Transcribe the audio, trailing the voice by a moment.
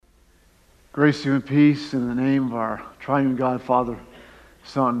Grace to you and peace in the name of our triune God, Father,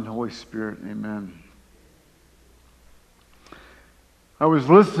 Son, and Holy Spirit. Amen. I was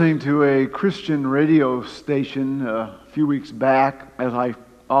listening to a Christian radio station a few weeks back, as I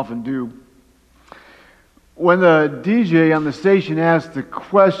often do, when the DJ on the station asked the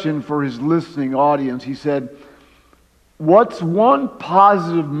question for his listening audience. He said, "What's one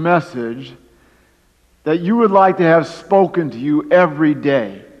positive message that you would like to have spoken to you every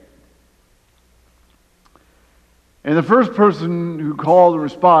day?" And the first person who called and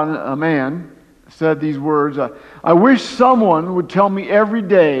responded, a man, said these words, "I wish someone would tell me every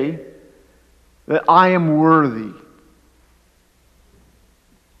day that I am worthy."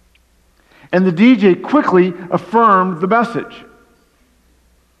 And the DJ quickly affirmed the message,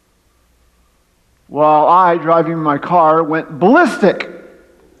 while I, driving my car, went ballistic.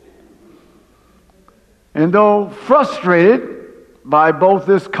 And though frustrated by both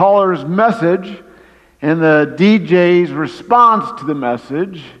this caller's message and the DJ's response to the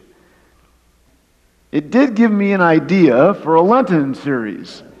message, it did give me an idea for a Lenten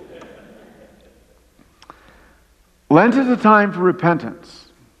series. Lent is a time for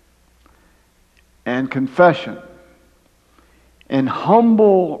repentance and confession and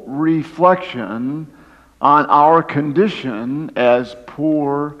humble reflection on our condition as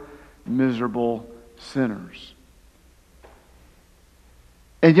poor, miserable sinners.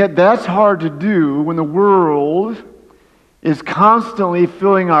 And yet that's hard to do when the world is constantly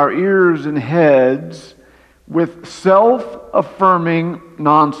filling our ears and heads with self-affirming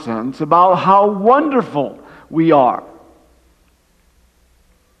nonsense about how wonderful we are.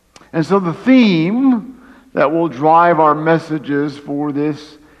 And so the theme that will drive our messages for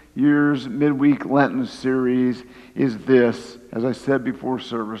this year's midweek Lenten series is this, as I said before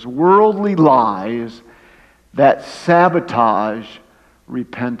service: worldly lies that sabotage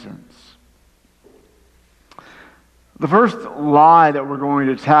repentance. The first lie that we're going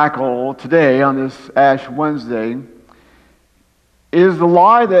to tackle today on this Ash Wednesday is the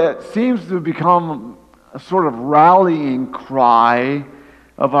lie that seems to become a sort of rallying cry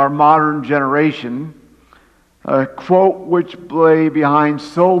of our modern generation, a quote which lay behind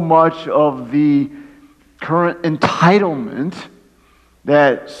so much of the current entitlement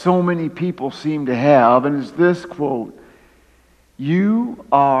that so many people seem to have, and it's this quote: "You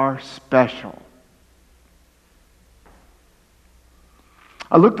are special."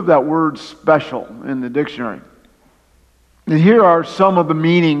 I looked up that word "special" in the dictionary, and here are some of the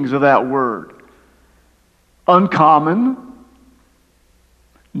meanings of that word: uncommon,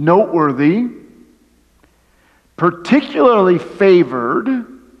 noteworthy, particularly favored,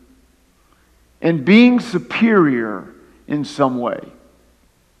 and being superior in some way.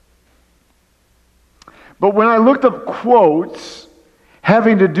 But when I looked up quotes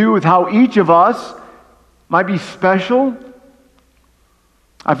having to do with how each of us might be special,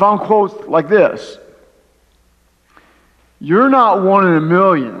 I found quotes like this: "You're not one in a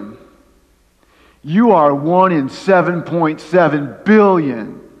million. You are 1 in 7.7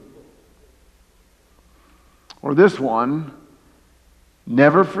 billion. Or this one: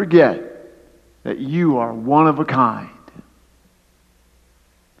 "Never forget that you are one of a kind."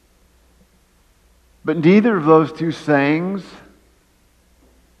 But neither of those two sayings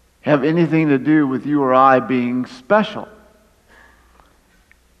have anything to do with you or I being special.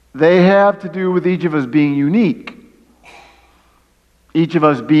 They have to do with each of us being unique, each of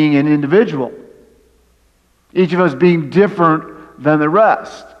us being an individual, each of us being different than the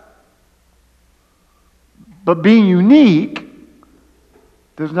rest. But being unique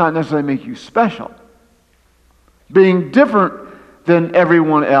does not necessarily make you special. Being different than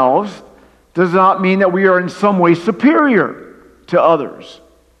everyone else does not mean that we are in some way superior to others,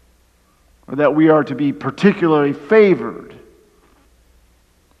 or that we are to be particularly favored.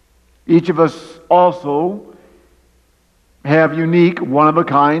 Each of us also have unique,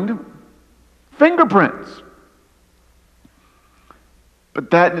 one-of-a-kind fingerprints. But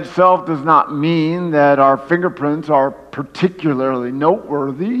that in itself does not mean that our fingerprints are particularly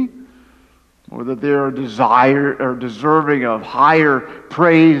noteworthy, or that they are desired or deserving of higher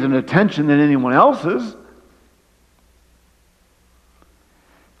praise and attention than anyone else's.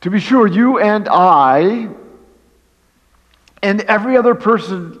 To be sure, you and I, and every other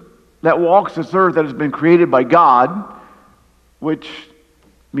person that walks this earth that has been created by God, which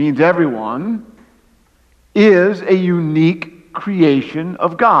means everyone, is a unique creation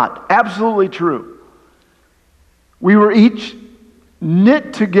of God. Absolutely true. We were each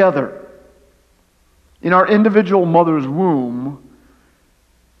knit together in our individual mother's womb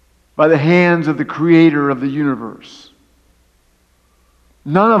by the hands of the Creator of the universe.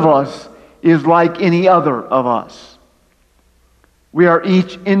 None of us is like any other of us. We are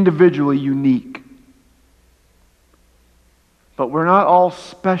each individually unique. But we're not all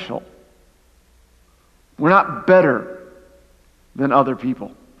special. We're not better than other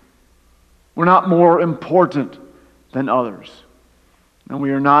people. We're not more important than others. And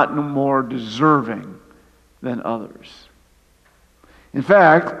we are not more deserving than others. In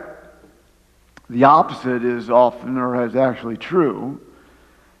fact, the opposite is often or is actually true.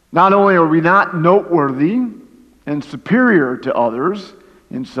 Not only are we not noteworthy and superior to others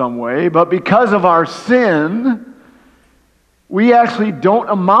in some way, but because of our sin, we actually don't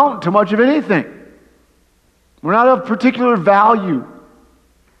amount to much of anything. We're not of particular value.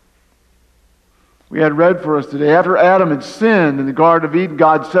 We had read for us today, after Adam had sinned in the Garden of Eden,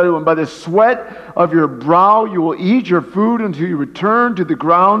 God said to him, "By the sweat of your brow you will eat your food until you return to the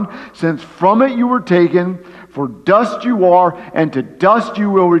ground, since from it you were taken, for dust you are, and to dust you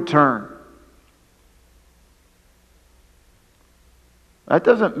will return." That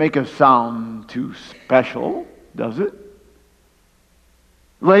doesn't make us sound too special, does it?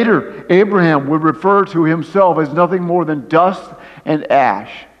 Later, Abraham would refer to himself as nothing more than dust and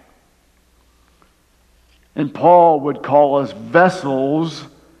ash. And Paul would call us vessels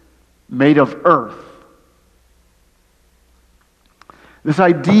made of earth. This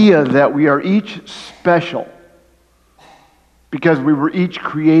idea that we are each special because we were each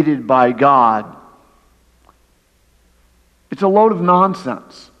created by God, it's a load of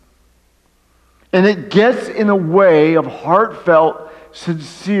nonsense. And it gets in the way of heartfelt,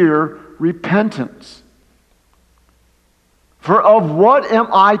 sincere repentance. For of what am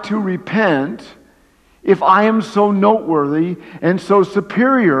I to repent if I am so noteworthy and so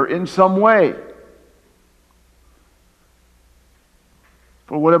superior in some way?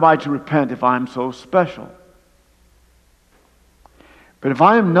 For what am I to repent if I am so special? But if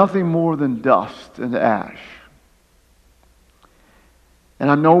I am nothing more than dust and ash,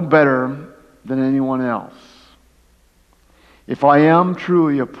 and I'm no better than anyone else, if I am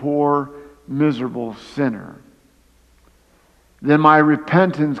truly a poor, miserable sinner, then my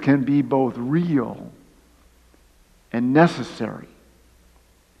repentance can be both real and necessary,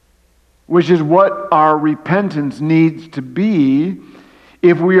 which is what our repentance needs to be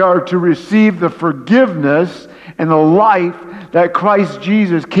if we are to receive the forgiveness and the life that Christ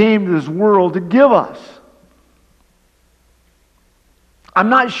Jesus came to this world to give us. I'm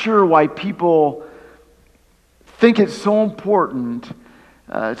not sure why people think it's so important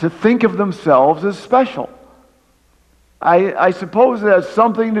to think of themselves as special. I suppose it has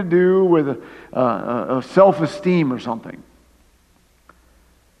something to do with self-esteem or something.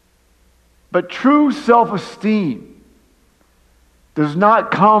 But true self-esteem does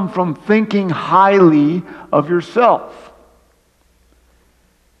not come from thinking highly of yourself,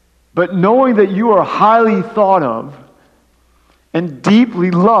 but knowing that you are highly thought of and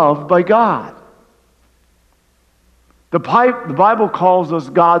deeply loved by God. The Bible calls us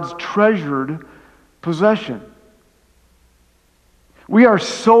God's treasured possession. We are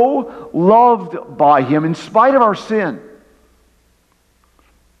so loved by Him in spite of our sin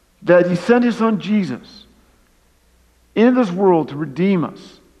that He sent His Son Jesus into this world to redeem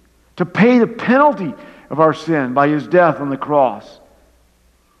us, to pay the penalty of our sin by His death on the cross,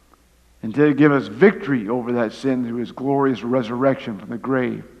 and to give us victory over that sin through His glorious resurrection from the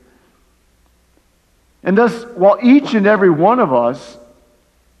grave. And thus, while each and every one of us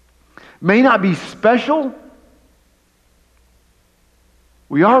may not be special,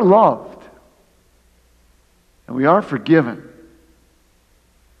 we are loved, and we are forgiven,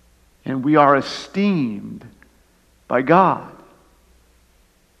 and we are esteemed by God.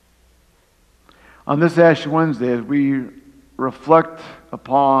 On this Ash Wednesday, as we reflect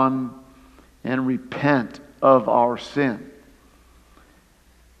upon and repent of our sin,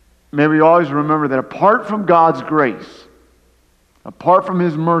 may we always remember that apart from God's grace, apart from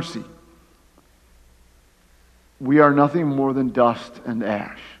His mercy, we are nothing more than dust and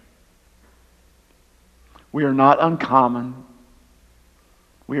ash. We are not uncommon.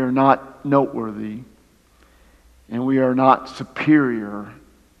 We are not noteworthy. And we are not superior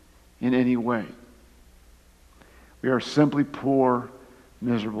in any way. We are simply poor,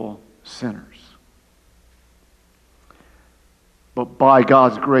 miserable sinners. But by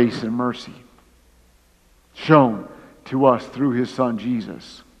God's grace and mercy, shown to us through His Son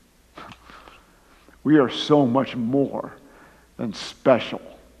Jesus, we are so much more than special.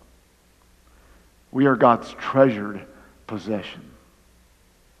 We are God's treasured possession.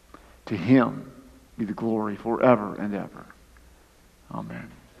 To Him be the glory forever and ever.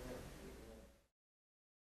 Amen.